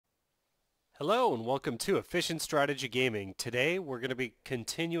Hello and welcome to Efficient Strategy Gaming. Today we're going to be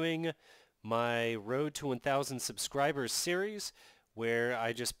continuing my Road to 1000 Subscribers series where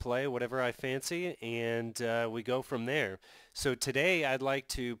I just play whatever I fancy and we go from there. So today I'd like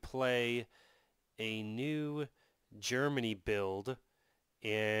to play a new Germany build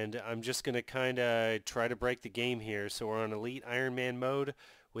and I'm just going to kind of try to break the game here. So we're on Elite Iron Man mode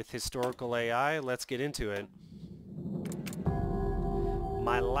with historical AI. Let's get into it.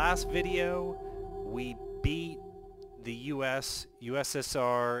 My last video, we beat the US,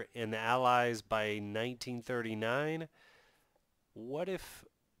 USSR, and the Allies by 1939. What if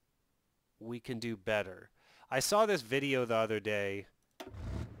we can do better? I saw this video the other day,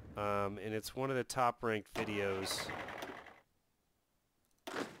 and it's one of the top-ranked videos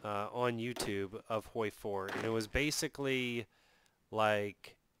on YouTube of HOI4, and it was basically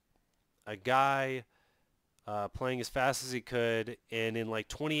like a guy playing as fast as he could, and in like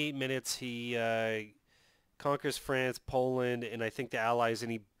 28 minutes he conquers France, Poland, and I think the Allies, and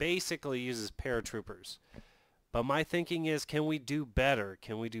he basically uses paratroopers. But my thinking is, can we do better?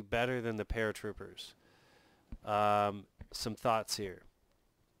 Can we do better than the paratroopers? Some thoughts here.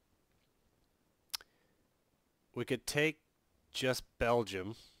 We could take just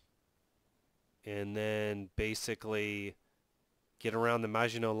Belgium and then basically get around the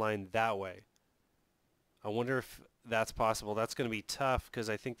Maginot Line that way. I wonder if that's possible. That's going to be tough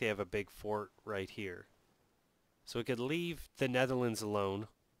because I think they have a big fort right here. So we could leave the Netherlands alone.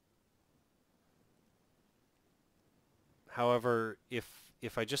 However, if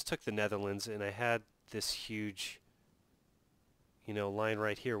I just took the Netherlands and I had this huge, line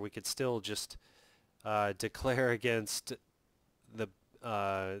right here, we could still just declare against the.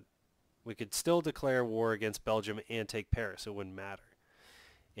 We could still declare war against Belgium and take Paris. It wouldn't matter.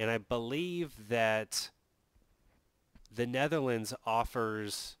 And I believe that the Netherlands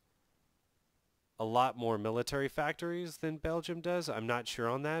offers a lot more military factories than Belgium does. I'm not sure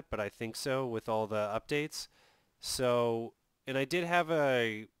on that, but I think so with all the updates. So, and I did have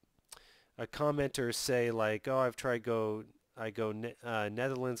a commenter say like, "Oh, I've tried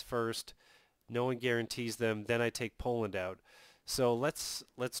Netherlands first. No one guarantees them. Then I take Poland out." So let's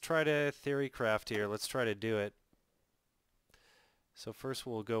try to theory craft here. Let's try to do it. So first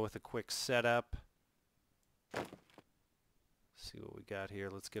we'll go with a quick setup. See what we got here.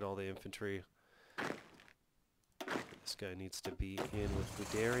 Let's get all the infantry. This guy needs to be in with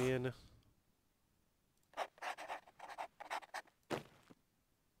Guderian.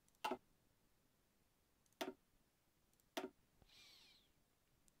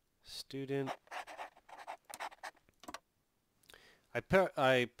 Student.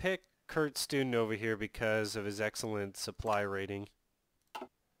 I picked Kurt Student over here because of his excellent supply rating.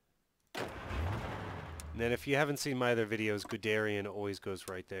 And then if you haven't seen my other videos, Guderian always goes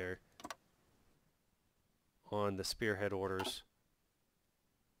right there on the spearhead orders.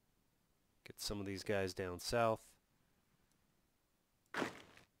 Get some of these guys down south.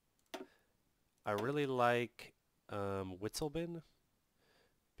 I really like Witzelbin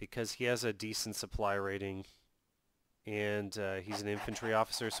because he has a decent supply rating and he's an infantry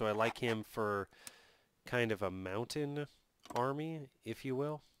officer, so I like him for kind of a mountain army, if you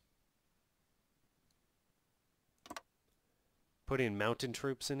will. Put in mountain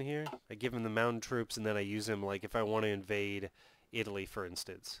troops in here. I give him the mountain troops and then I use him like if I want to invade Italy, for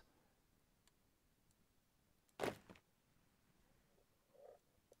instance.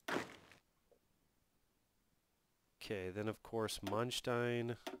 Okay, then of course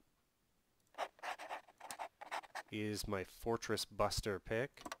Manstein is my fortress buster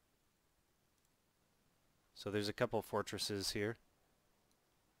pick. So there's a couple fortresses here.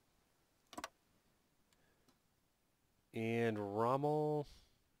 And Rommel.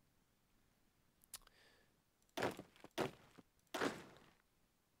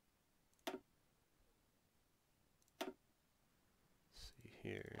 See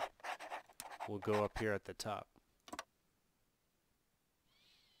here. We'll go up here at the top.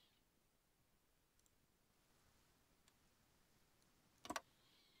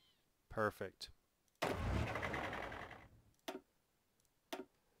 Perfect.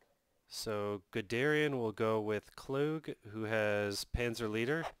 So Guderian will go with Klug, who has Panzer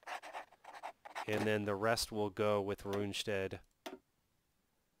Leader, and then the rest will go with Rundstedt.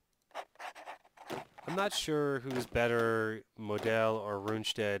 I'm not sure who's better, Model or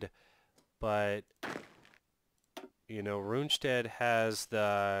Rundstedt, but Rundstedt has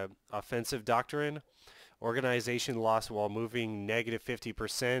the offensive doctrine, organization loss while moving negative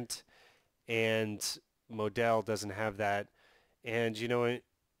 50%, and Model doesn't have that. And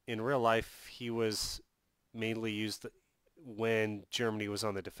in real life, he was mainly used when Germany was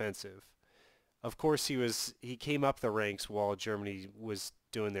on the defensive. Of course, he came up the ranks while Germany was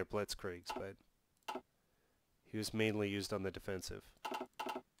doing their blitzkriegs, but he was mainly used on the defensive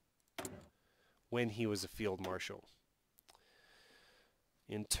when he was a field marshal.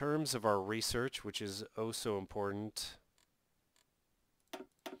 In terms of our research, which is oh so important,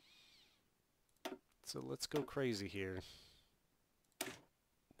 so let's go crazy here.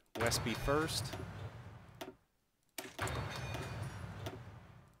 Westby first.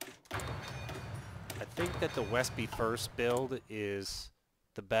 I think that the Westby first build is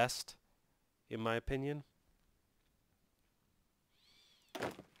the best, in my opinion.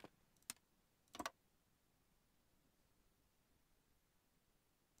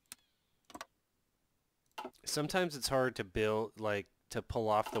 Sometimes it's hard to build, like, to pull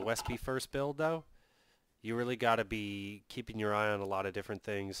off the Westby first build, though. You really got to be keeping your eye on a lot of different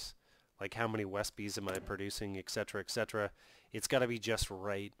things, like how many Westbys am I producing, etc., etc. It's got to be just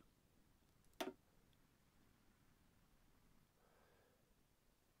right.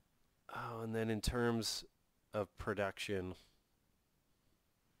 Oh, and then in terms of production,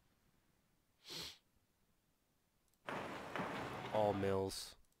 all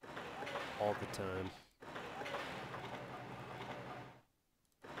mills, all the time.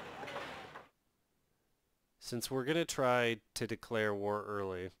 Since we're going to try to declare war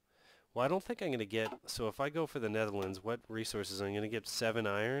early, well, I don't think I'm going to get, so if I go for the Netherlands, what resources? I'm going to get 7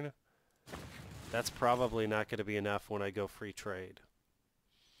 iron. That's probably not going to be enough when I go free trade.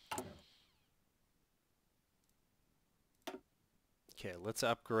 Okay, let's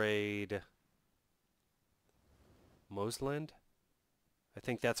upgrade Mosland. I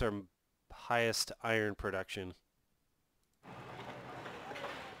think that's our highest iron production.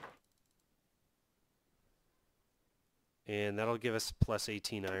 And that'll give us plus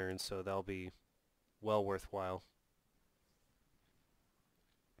 18 iron, so that'll be well worthwhile.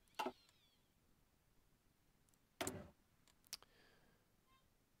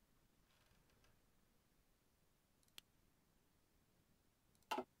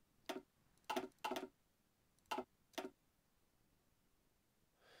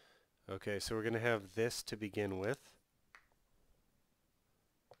 Okay, so we're going to have this to begin with.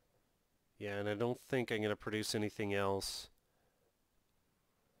 Yeah, and I don't think I'm going to produce anything else.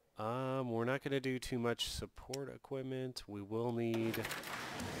 We're not going to do too much support equipment. We will need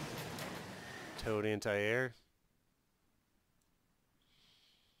towed anti-air.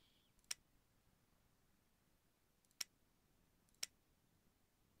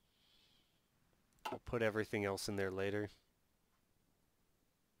 I'll put everything else in there later.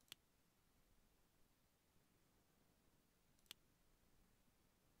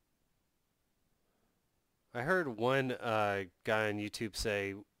 I heard one guy on YouTube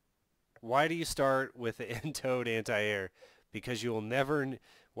say, why do you start with towed anti-air? Because you'll never...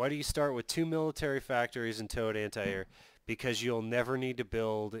 Why do you start with 2 military factories and towed anti-air? Because you'll never need to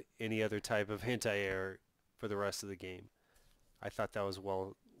build any other type of anti-air for the rest of the game. I thought that was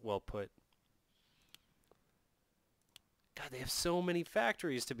well put. God, they have so many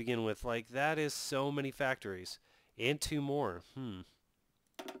factories to begin with. Like, that is so many factories. And 2 more.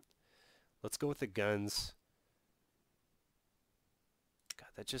 Let's go with the guns. God,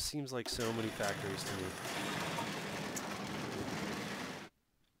 that just seems like so many factories to me.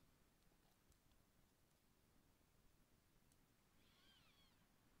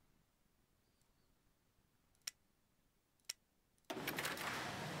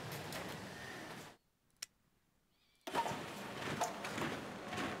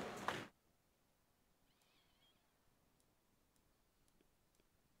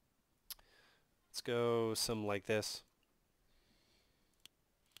 Let's go something like this.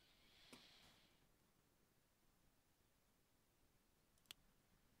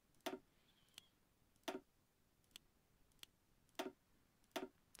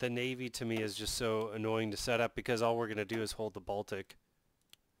 The Navy to me is just so annoying to set up because all we're going to do is hold the Baltic.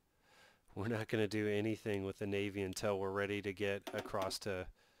 We're not going to do anything with the Navy until we're ready to get across to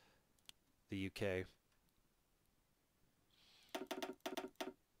the UK.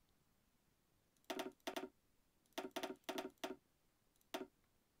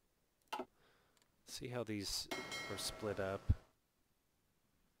 See how these are split up.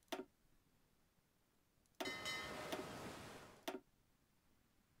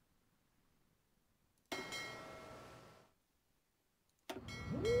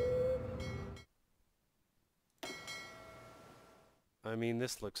 I mean,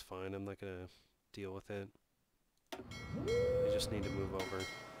 this looks fine. I'm not going to deal with it. I just need to move over.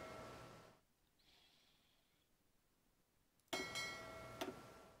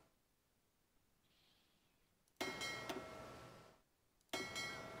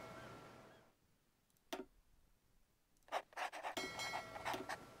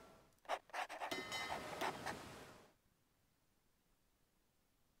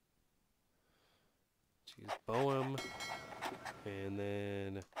 use Boehm, and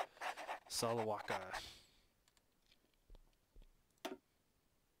then Salawaka.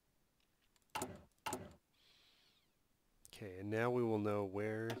 Okay, and now we will know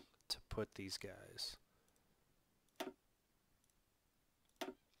where to put these guys.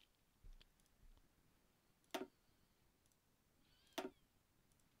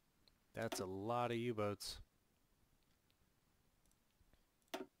 That's a lot of U-boats.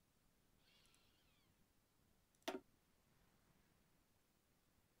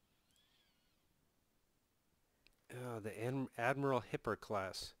 Oh, the Admiral Hipper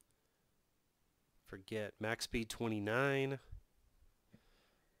class. Forget. Max speed 29.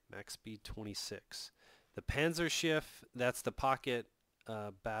 Max speed 26. The Panzerschiff, that's the pocket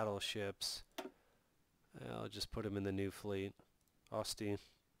battleships. I'll just put them in the new fleet. Osti.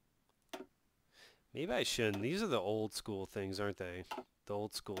 Maybe I shouldn't. These are the old school things, aren't they? The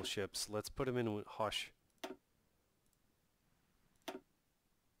old school ships. Let's put them in Hosh.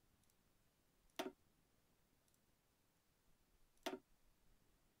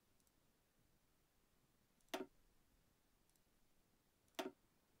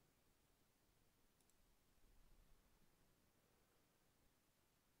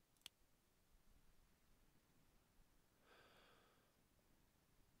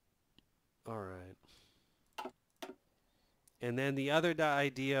 All right. And then the other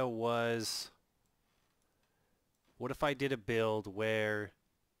idea was, what if I did a build where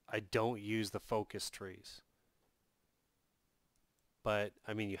I don't use the focus trees? But,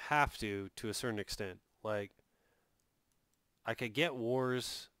 I mean, you have to a certain extent. Like, I could get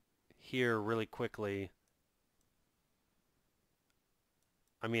wars here really quickly.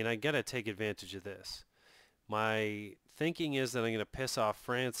 I mean, I gotta take advantage of this. My thinking is that I'm going to piss off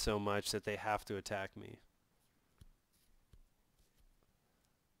France so much that they have to attack me.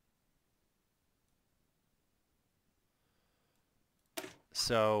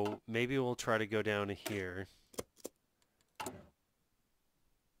 So maybe we'll try to go down to here.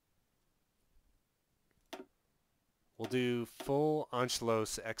 We'll do full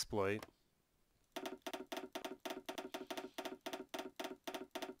Anschluss exploit.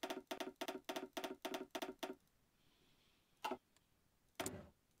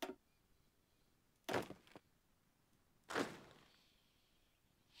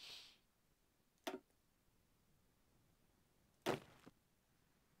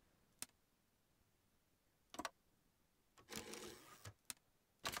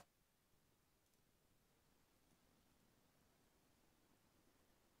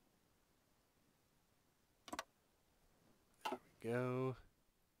 Go.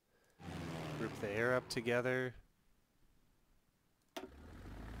 Group the air up together.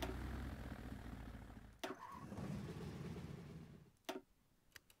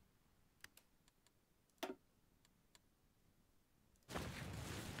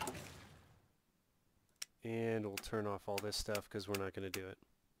 And we'll turn off all this stuff because we're not going to do it.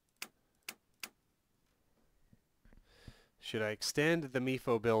 Should I extend the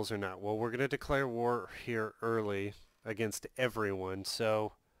MIFO bills or not? Well, we're going to declare war here early against everyone,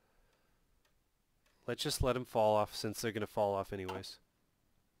 so let's just let them fall off since they're going to fall off anyways.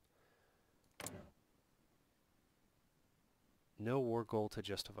 No war goal to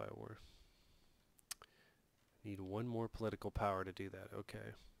justify a war. Need one more political power to do that.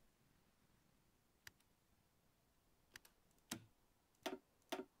 Okay.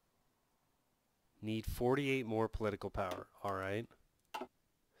 Need 48 more political power. All right.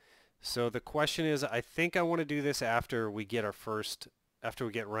 So the question is, I think I want to do this after we get after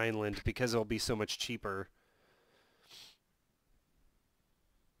we get Rhineland, because it'll be so much cheaper.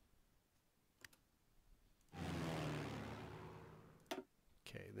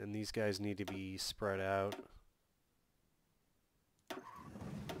 Okay, then these guys need to be spread out.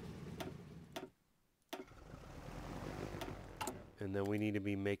 And then we need to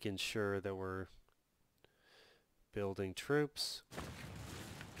be making sure that we're building troops.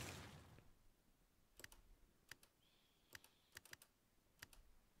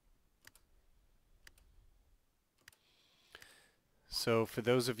 So for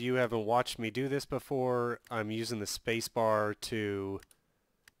those of you who haven't watched me do this before, I'm using the space bar to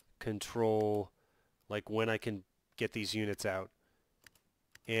control like when I can get these units out.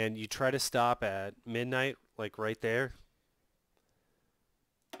 And you try to stop at midnight, like right there,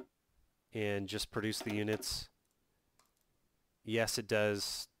 and just produce the units. Yes, it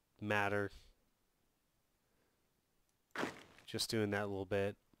does matter. Just doing that a little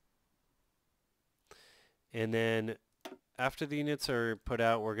bit. And then after the units are put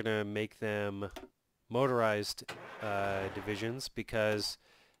out, we're going to make them motorized divisions, because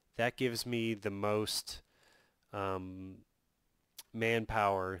that gives me the most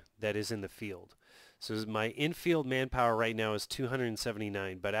manpower that is in the field. So my in-field manpower right now is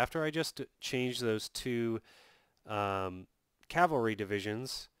 279, but after I just changed those two cavalry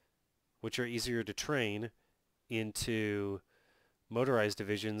divisions, which are easier to train, into motorized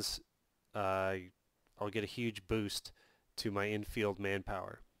divisions, I'll get a huge boost to my in-field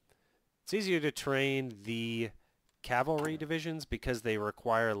manpower. It's easier to train the cavalry divisions because they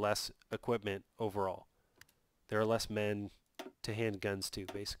require less equipment overall. There are less men to hand guns to,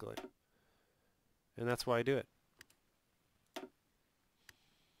 basically. And that's why I do it.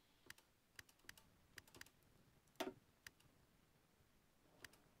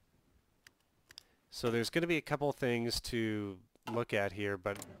 So there's going to be a couple things to look at here,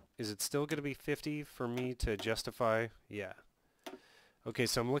 but is it still going to be 50 for me to justify? Yeah. Okay,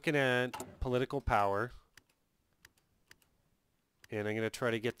 so I'm looking at political power, and I'm going to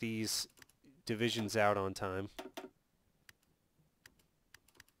try to get these divisions out on time.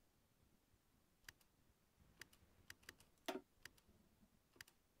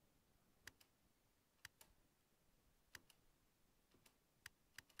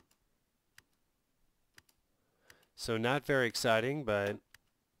 So not very exciting, but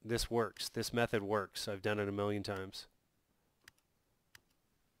this works. This method works. I've done it a million times.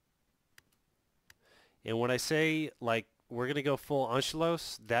 And when I say, like, we're going to go full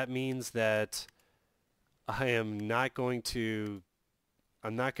Anschluss, that means that I'm not going to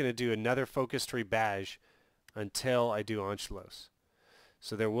do another focus tree badge until I do Anschluss.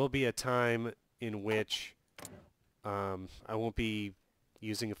 So there will be a time in which I won't be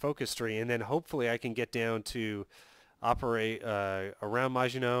using a focus tree, and then hopefully I can get down to operate around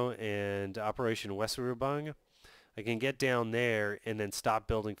Maginot and Operation Weserübung. I can get down there and then stop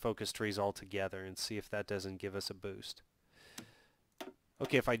building focus trees altogether and see if that doesn't give us a boost.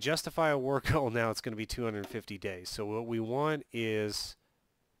 Okay, if I justify a war goal now, it's going to be 250 days. So what we want is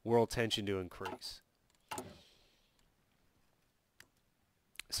world tension to increase.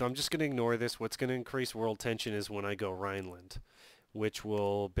 So I'm just going to ignore this. What's going to increase world tension is when I go Rhineland, which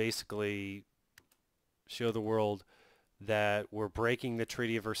will basically show the world that we're breaking the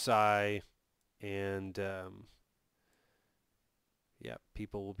Treaty of Versailles, and yeah,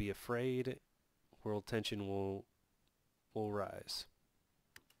 people will be afraid. World tension will rise.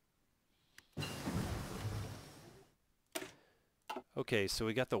 Okay, so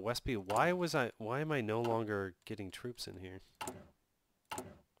we got the Westby. Why am I no longer getting troops in here? Let's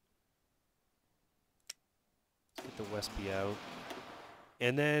get the Westby out.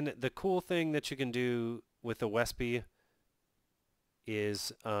 And then the cool thing that you can do with the Westby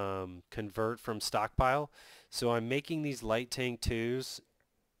is convert from stockpile. So I'm making these light tank 2s,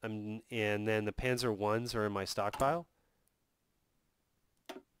 and then the Panzer 1s are in my stockpile.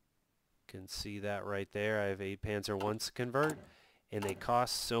 You can see that right there. I have 8 Panzer 1s to convert, and they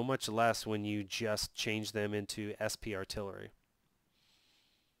cost so much less when you just change them into SP artillery.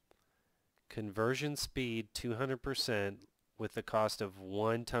 Conversion speed 200% with the cost of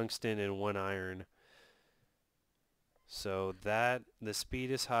 1 tungsten and 1 iron. So that the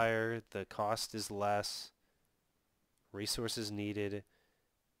speed is higher, the cost is less, resources needed,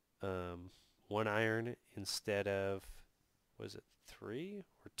 1 iron instead of, was it 3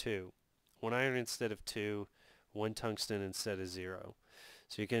 or 2? 1 iron instead of 2, 1 tungsten instead of 0.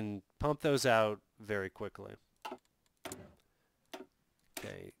 So you can pump those out very quickly.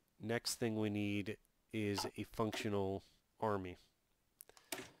 Okay, next thing we need is a functional army.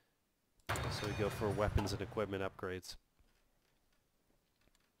 So we go for weapons and equipment upgrades.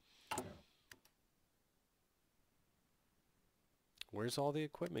 Where's all the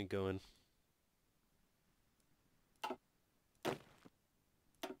equipment going?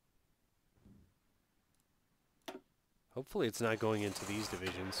 Hopefully it's not going into these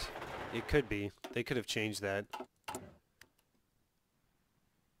divisions. It could be. They could have changed that.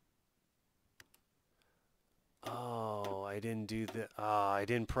 Oh, I didn't do the... I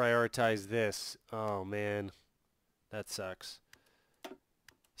didn't prioritize this. Oh, man. That sucks.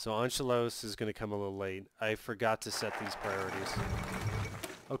 So Anschluss is going to come a little late. I forgot to set these priorities.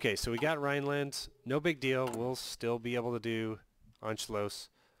 Okay, so we got Rhineland. No big deal. We'll still be able to do Anschluss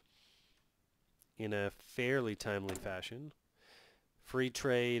in a fairly timely fashion. Free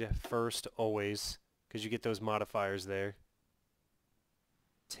trade first always, because you get those modifiers there.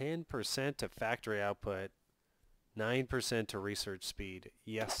 10% to factory output. 9% to research speed.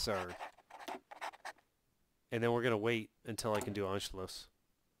 Yes, sir. And then we're going to wait until I can do Anschluss.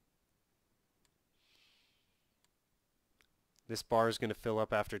 This bar is going to fill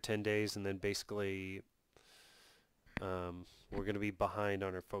up after 10 days, and then basically we're going to be behind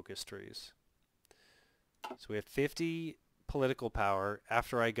on our focus trees. So we have 50 political power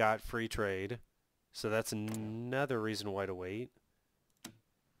after I got free trade. So that's another reason why to wait.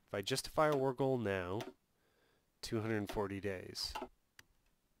 If I justify a war goal now, 240 days.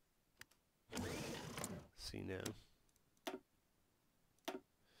 See now.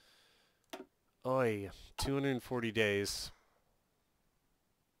 Oi, 240 days.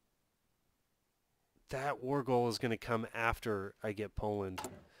 That war goal is going to come after I get Poland.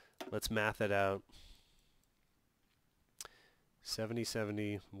 Let's math it out. 70,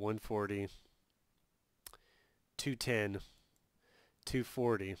 70, 140, 210,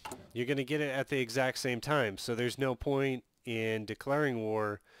 240. You're going to get it at the exact same time, so there's no point in declaring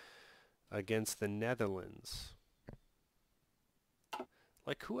war against the Netherlands.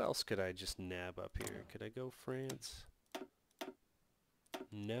 Like, who else could I just nab up here? Could I go France?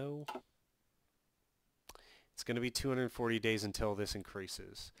 No. It's going to be 240 days until this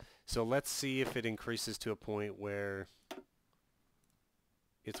increases. So let's see if it increases to a point where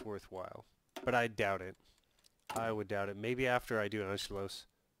it's worthwhile. But I doubt it. I would doubt it. Maybe after I do Anschluss.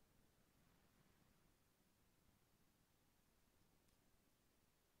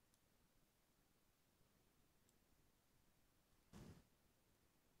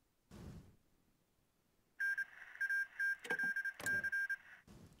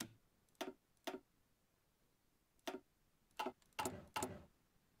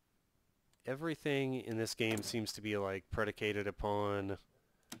 Everything in this game seems to be like predicated upon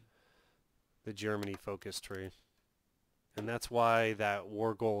the Germany focus tree. And that's why that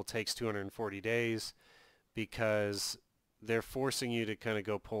war goal takes 240 days, because they're forcing you to kind of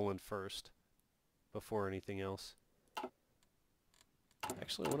go Poland first before anything else.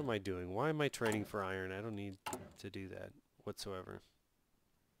 Actually, what am I doing? Why am I trading for iron? I don't need to do that whatsoever.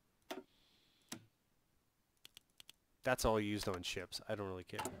 That's all used on ships. I don't really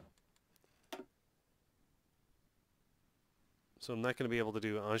care. So I'm not going to be able to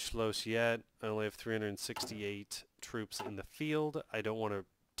do Anschluss yet. I only have 368 troops in the field. I don't want to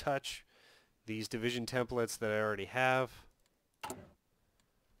touch these division templates that I already have.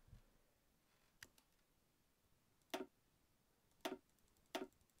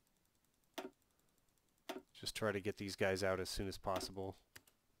 Just try to get these guys out as soon as possible.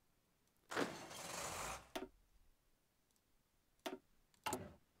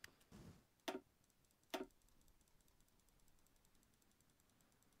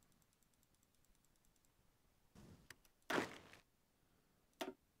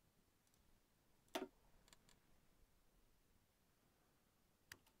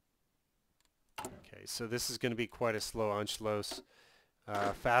 Okay, so this is going to be quite a slow Anschluss.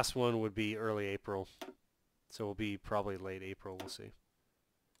 Fast one would be early April. So it'll be probably late April, we'll see.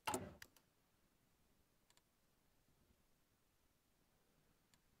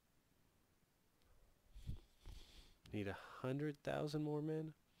 Need 100,000 more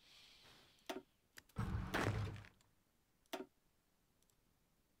men?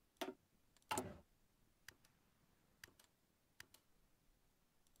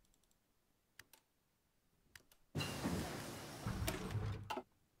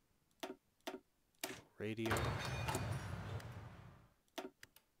 Radio.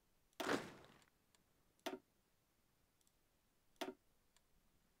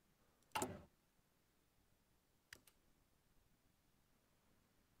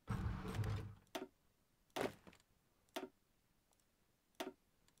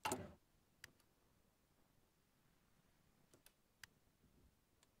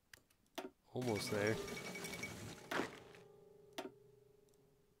 Almost there.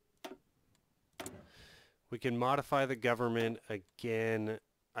 We can modify the government again.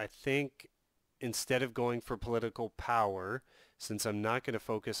 I think instead of going for political power, since I'm not going to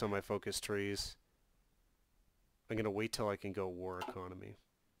focus on my focus trees, I'm going to wait till I can go war economy.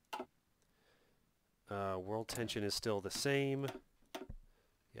 World tension is still the same.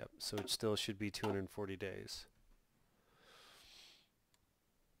 Yep, so it still should be 240 days.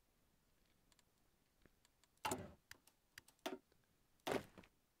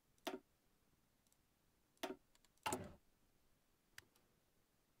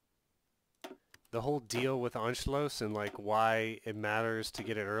 The whole deal with Anschluss and like why it matters to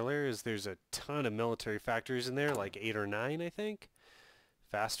get it earlier is there's a ton of military factories in there, like 8 or 9 I think.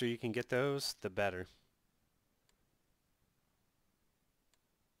 Faster you can get those, the better.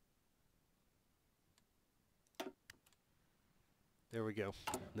 There we go.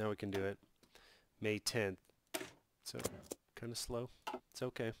 Now we can do it. May 10th. So kind of slow. It's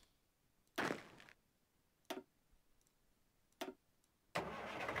okay.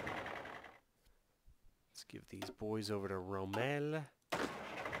 Let's give these boys over to Rommel.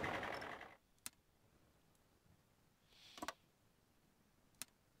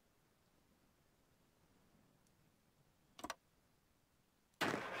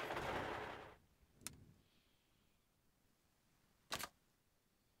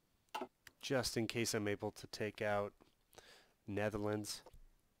 just in case I'm able to take out Netherlands.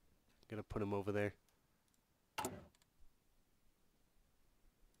 I'm going to put him over there.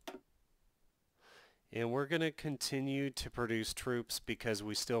 And we're going to continue to produce troops because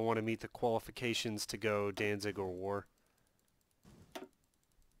we still want to meet the qualifications to go Danzig or war.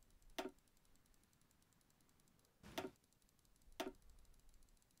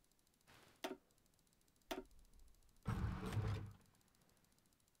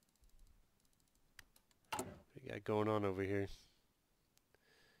 What we got going on over here?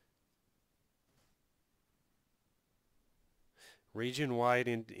 Region-wide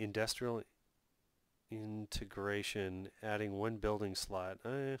industrial integration, adding 1 building slot.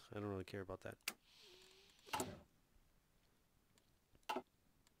 I don't really care about that.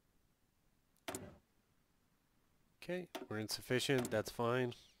 Okay, we're insufficient, that's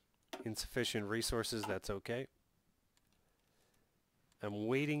fine. Insufficient resources, that's okay. I'm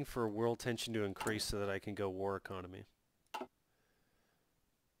waiting for world tension to increase so that I can go war economy.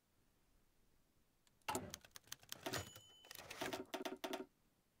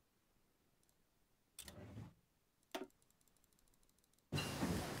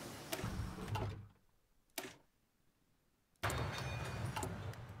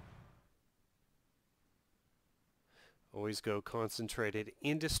 Always go concentrated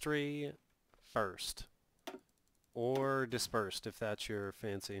industry first. Or dispersed, if that's your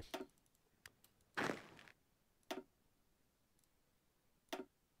fancy.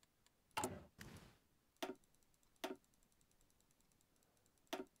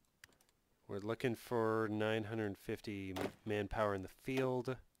 We're looking for 950 manpower in the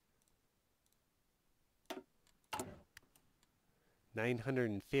field.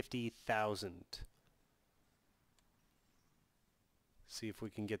 950,000. See if we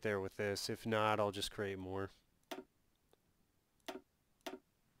can get there with this. If not, I'll just create more.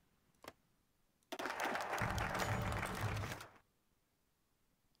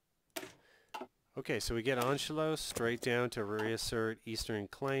 Okay, so we get Anschluss straight down to reassert eastern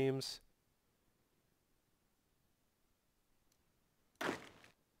claims.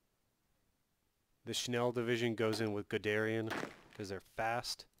 The Schnell division goes in with Guderian because they're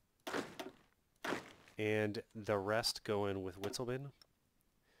fast. And the rest go in with Witzleben.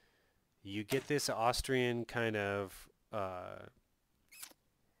 You get this Austrian kind of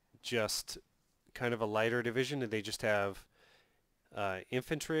just kind of a lighter division, and they just have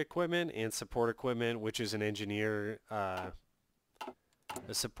infantry equipment and support equipment, which is an engineer, a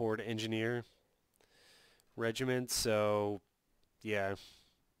support engineer regiment. So yeah,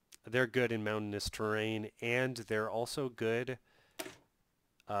 they're good in mountainous terrain, and they're also good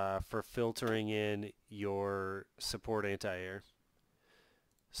for filtering in your support anti-air.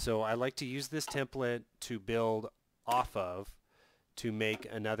 So I like to use this template to build off of to make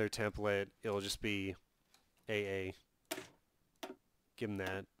another template. It'll just be AA. Give them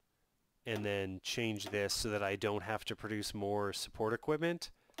that. And then change this so that I don't have to produce more support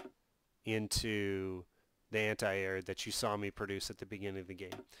equipment into the anti-air that you saw me produce at the beginning of the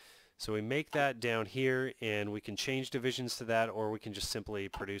game. So we make that down here, and we can change divisions to that, or we can just simply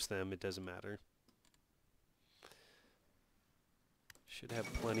produce them. It doesn't matter. Should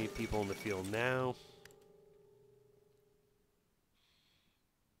have plenty of people in the field now.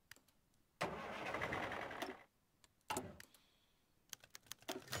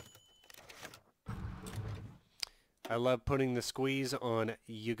 I love putting the squeeze on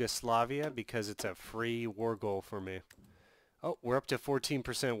Yugoslavia because it's a free war goal for me. Oh, we're up to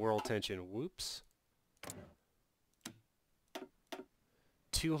 14% world tension. Whoops.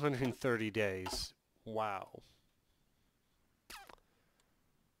 230 days. Wow.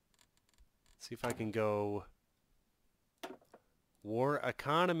 Let's see if I can go war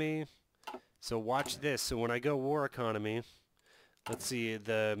economy. So watch this. So when I go war economy, let's see,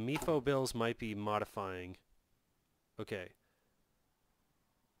 the MIFO bills might be modifying. Okay.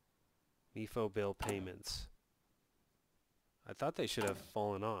 MIFO bill payments. I thought they should have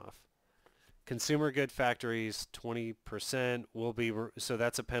fallen off. Consumer good factories, 20% will be, so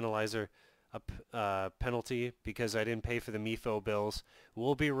that's a penalizer, a penalty because I didn't pay for the MIFO bills,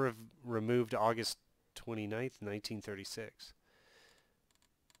 will be removed August 29th, 1936.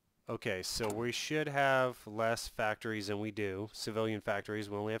 Okay, so we should have less factories than we do. Civilian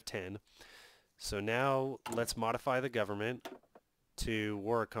factories, we only have 10. So now let's modify the government to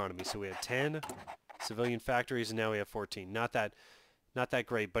war economy. So we had 10 civilian factories, and now we have 14. Not that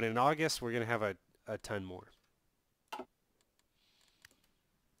great, but in August we're going to have a ton more.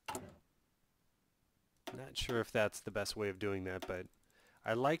 Not sure if that's the best way of doing that, but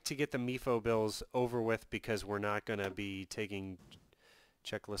I like to get the MIFO bills over with because we're not going to be taking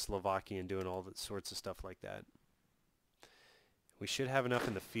Czechoslovakian doing all the sorts of stuff like that. We should have enough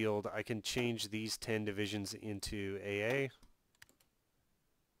in the field. I can change these 10 divisions into AA.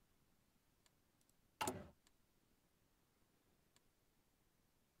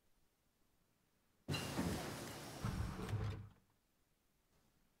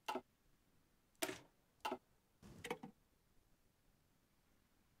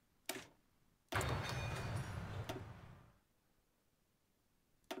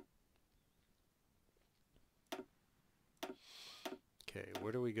 Okay,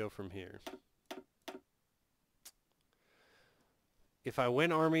 where do we go from here? If I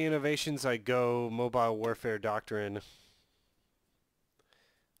win Army Innovations, I go Mobile Warfare Doctrine.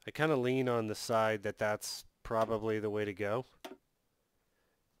 I kind of lean on the side that that's probably the way to go.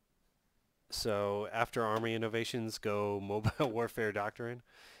 So after Army Innovations, go Mobile Warfare Doctrine.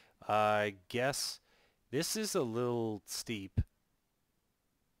 I guess this is a little steep.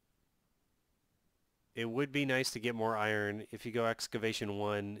 It would be nice to get more iron. If you go Excavation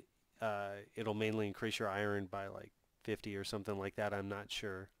 1, it'll mainly increase your iron by like 50 or something like that. I'm not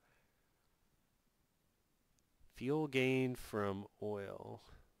sure. Fuel gain from oil.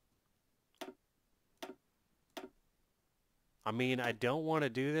 I mean, I don't want to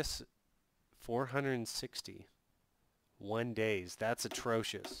do this. 461 days. That's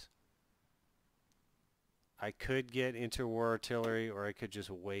atrocious. I could get interwar artillery, or I could just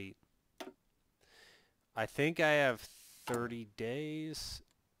wait. I think I have 30 days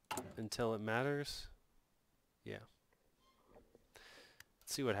until it matters. Yeah.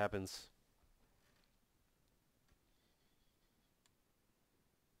 Let's see what happens.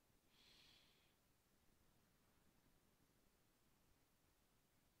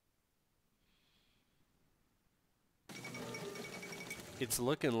 It's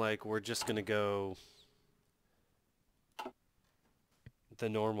looking like we're just going to go the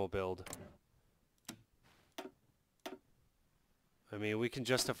normal build. I mean, we can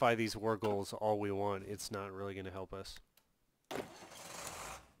justify these war goals all we want. It's not really going to help us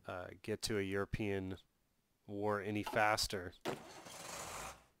get to a European war any faster.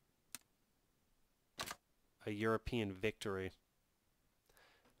 A European victory.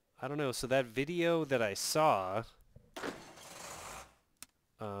 I don't know. So that video that I saw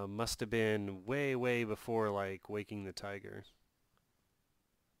must have been way, way before, like, Waking the Tiger.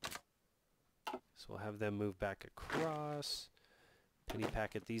 So we'll have them move back across. Penny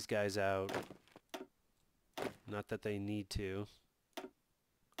packet these guys out. Not that they need to.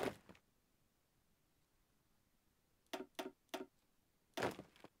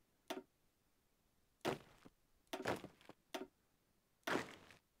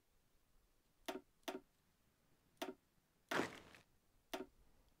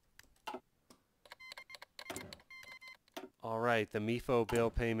 Alright, the MIFO bill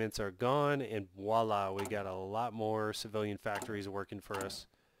payments are gone, and voila, we got a lot more civilian factories working for us.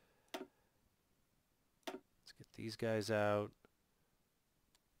 Let's get these guys out.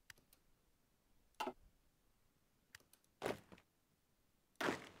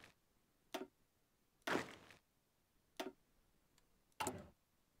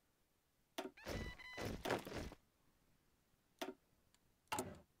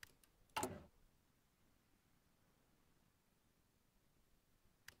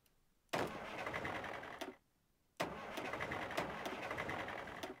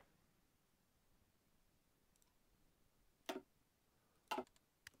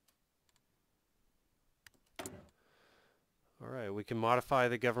 Alright, we can modify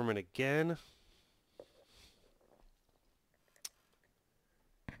the government again.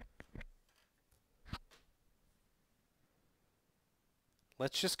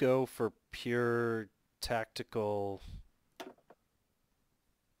 Let's just go for pure tactical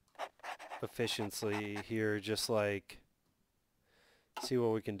efficiency here, just like see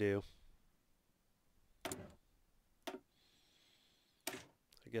what we can do. I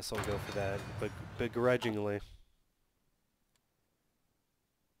guess I'll go for that, but begrudgingly.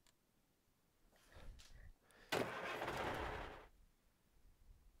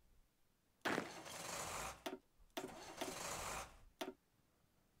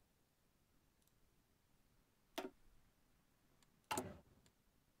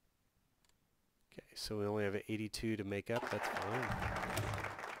 So we only have 82 to make up. That's fine.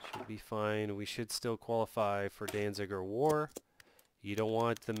 Should be fine. We should still qualify for Danziger War. You don't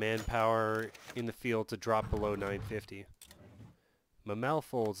want the manpower in the field to drop below 950.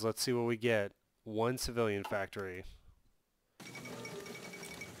 Mamelfolds, let's see what we get. 1 civilian factory.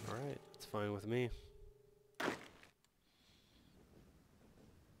 Alright, it's fine with me.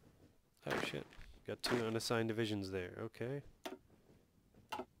 Oh shit. Got 2 unassigned divisions there. Okay.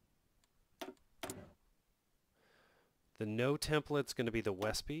 The no template's going to be the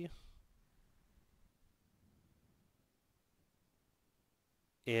Westby.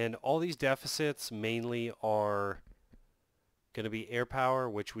 And all these deficits mainly are going to be air power,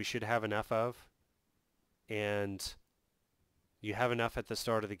 which we should have enough of. And you have enough at the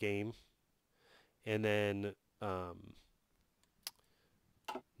start of the game. And then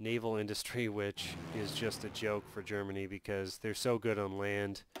naval industry, which is just a joke for Germany because they're so good on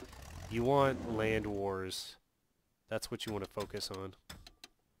land. You want land wars. That's what you want to focus on.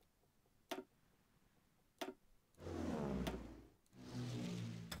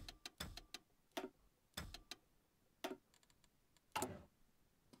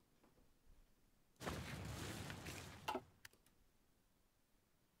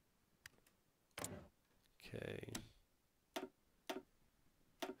 Okay.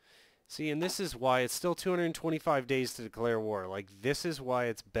 See, and this is why it's still 225 days to declare war. Like, this is why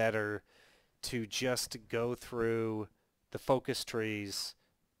it's better to just go through the focus trees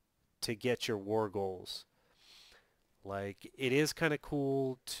to get your war goals. Like, it is kind of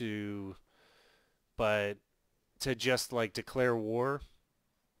cool to, but to just like declare war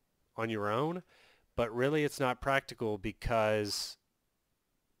on your own, but really it's not practical because,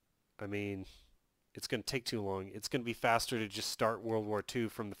 I mean, it's going to take too long. It's going to be faster to just start World War II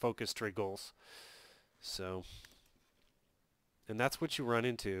from the focus tree goals. So, and that's what you run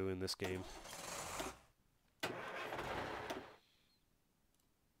into in this game.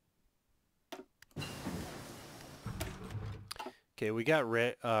 Okay, we got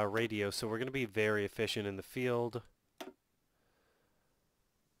radio, so we're going to be very efficient in the field.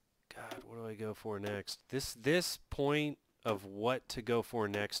 God, what do I go for next? This point of what to go for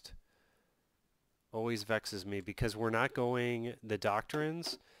next always vexes me because we're not going the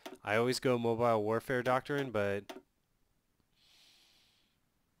doctrines. I always go mobile warfare doctrine, but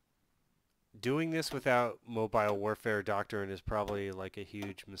doing this without mobile warfare doctrine is probably like a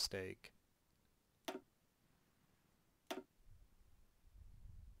huge mistake.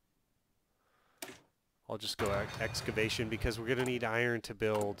 I'll just go excavation because we're going to need iron to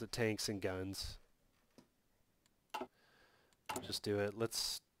build tanks and guns. Just do it.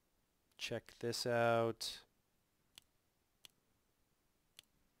 Let's check this out.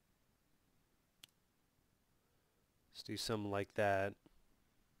 Let's do something like that.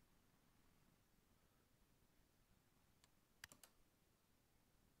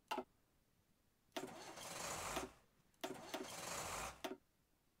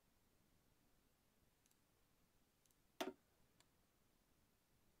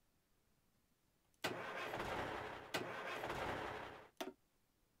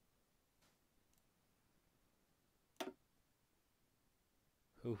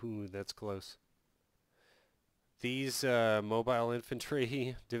 Ooh, that's close. These mobile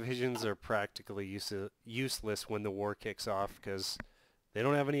infantry divisions are practically useless when the war kicks off because they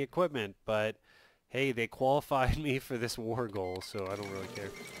don't have any equipment, but hey, they qualified me for this war goal, so I don't really care.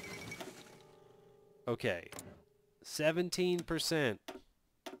 Okay, 17%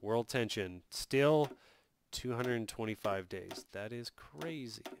 world tension, still 225 days. That is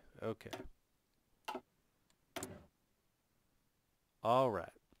crazy. Okay. All right.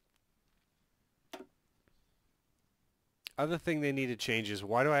 Other thing they need to change is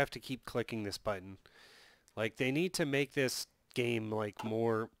why do I have to keep clicking this button? Like, they need to make this game like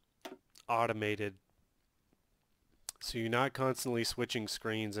more automated so you're not constantly switching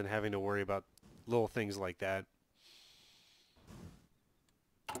screens and having to worry about little things like that.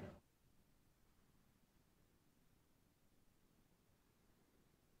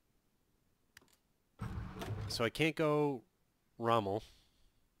 So I can't go Rommel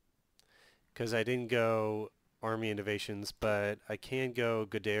because I didn't go Army Innovations, but I can go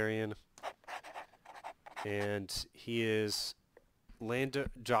Guderian, and he is land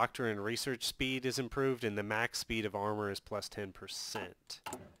doctrine research speed is improved, and the max speed of armor is plus 10%.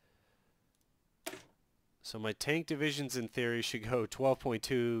 So my tank divisions in theory should go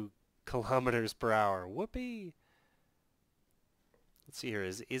 12.2 kilometers per hour. Whoopee! Let's see here.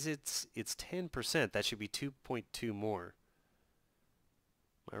 Is it's 10%? That should be 2.2 more.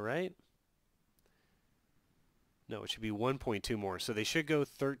 Am I right? No, it should be 1.2 more. So they should go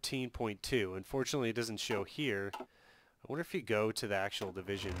 13.2. Unfortunately, it doesn't show here. I wonder if you go to the actual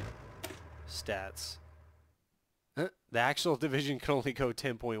division stats. The actual division can only go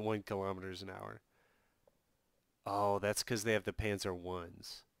 10.1 kilometers an hour. Oh, that's because they have the Panzer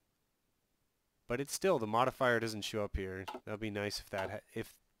Is. But it's still, the modifier doesn't show up here. That would be nice if that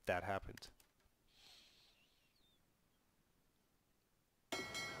happened. Let's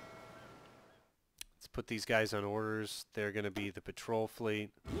put these guys on orders. They're going to be the patrol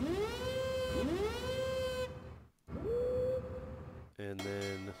fleet. And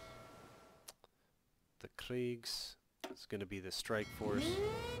then the Kriegs is going to be the strike force.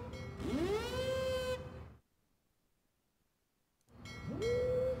 Get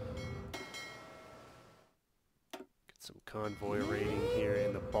some convoy raiding here,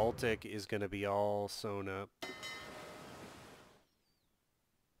 and the Baltic is going to be all sewn up.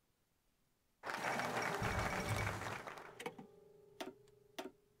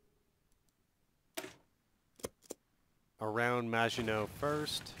 Around Maginot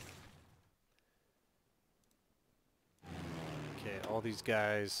first. Okay, all these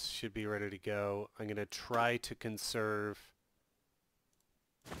guys should be ready to go. I'm going to try to conserve...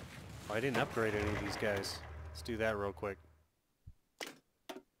 Oh, I didn't upgrade any of these guys. Let's do that real quick.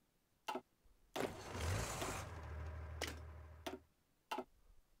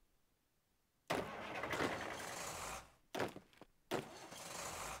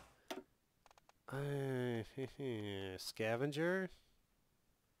 Scavenger.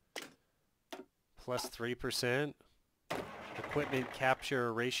 Plus 3%. Equipment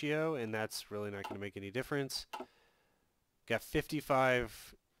capture ratio, and that's really not going to make any difference. Got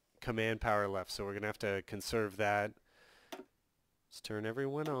 55 command power left, so we're going to have to conserve that. Let's turn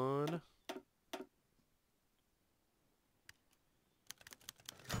everyone on.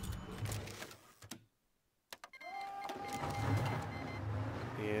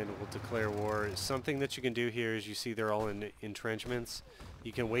 And we'll declare war. Something that you can do here is you see they're all in entrenchments.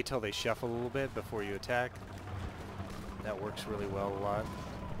 You can wait till they shuffle a little bit before you attack. That works really well a lot.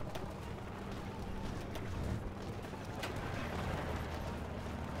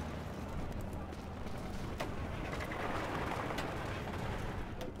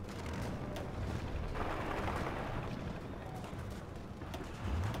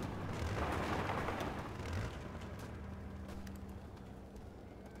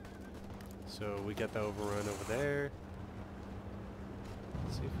 So we got the overrun over there.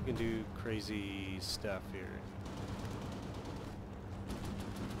 Let's see if we can do crazy stuff here.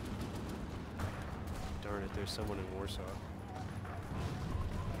 Darn it, there's someone in Warsaw.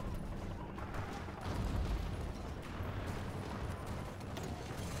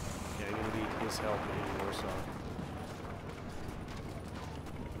 Okay, I'm gonna need his help in Warsaw.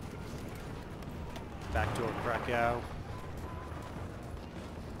 Backdoor Krakow.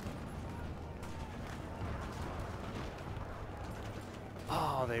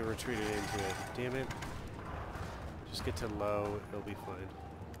 Oh, they retreated into it. Damn it. Just get to low, it'll be fine.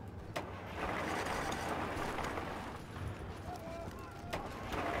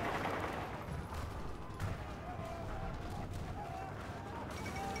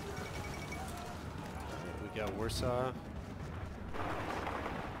 We got Warsaw.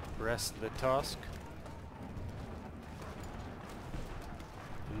 Brest-Litovsk.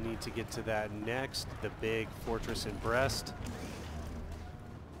 We need to get to that next, the big fortress in Brest.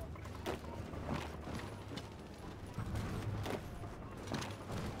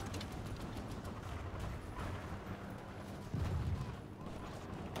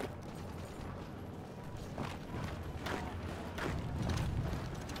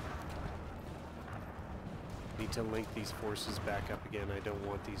 To link these forces back up again. I don't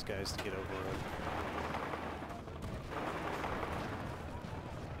want these guys to get overrun.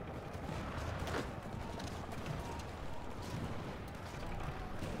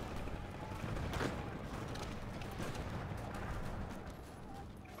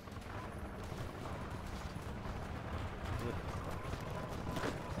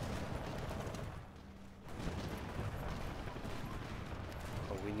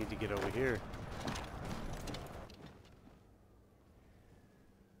 Oh, we need to get over here.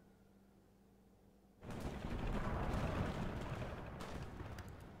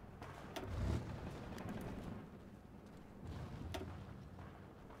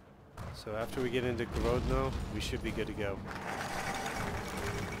 So after we get into Grodno, we should be good to go.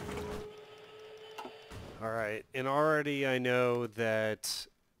 Alright, and already I know that,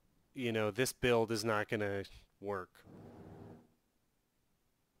 you know, this build is not going to work.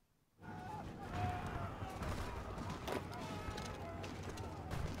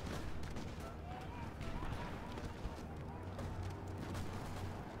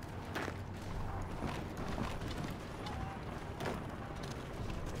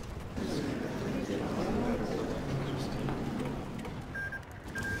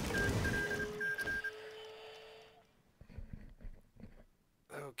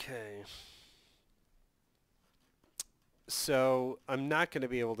 Okay. So I'm not going to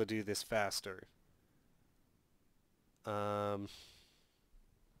be able to do this faster.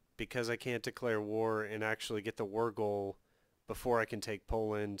 Because I can't declare war and actually get the war goal before I can take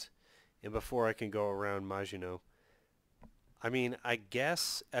Poland and before I can go around Maginot. I mean, I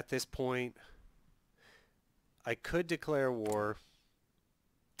guess at this point I could declare war.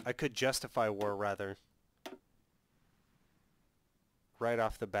 I could justify war, rather, right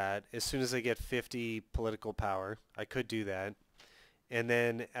off the bat. As soon as I get 50 political power, I could do that. And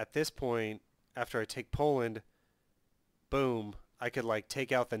then at this point, after I take Poland, boom, I could like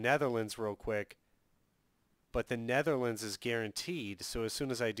take out the Netherlands real quick. But the Netherlands is guaranteed. So as soon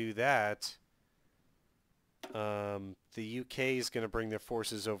as I do that, the UK is going to bring their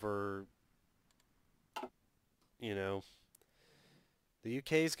forces over, you know. The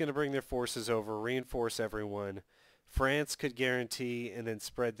UK is going to bring their forces over, reinforce everyone. France could guarantee and then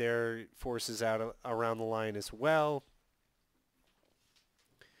spread their forces out around the line as well.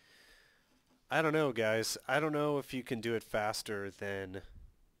 I don't know, guys. I don't know if you can do it faster than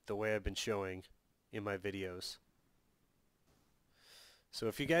the way I've been showing in my videos. So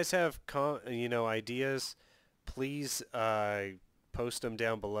if you guys have, ideas, please post them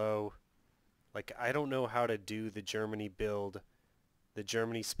down below. Like, I don't know how to do the Germany build, the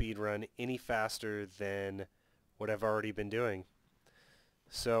Germany speed run any faster than what I've already been doing.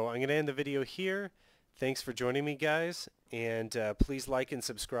 So I'm going to end the video here. Thanks for joining me, guys, and please like and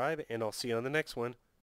subscribe, and I'll see you on the next one.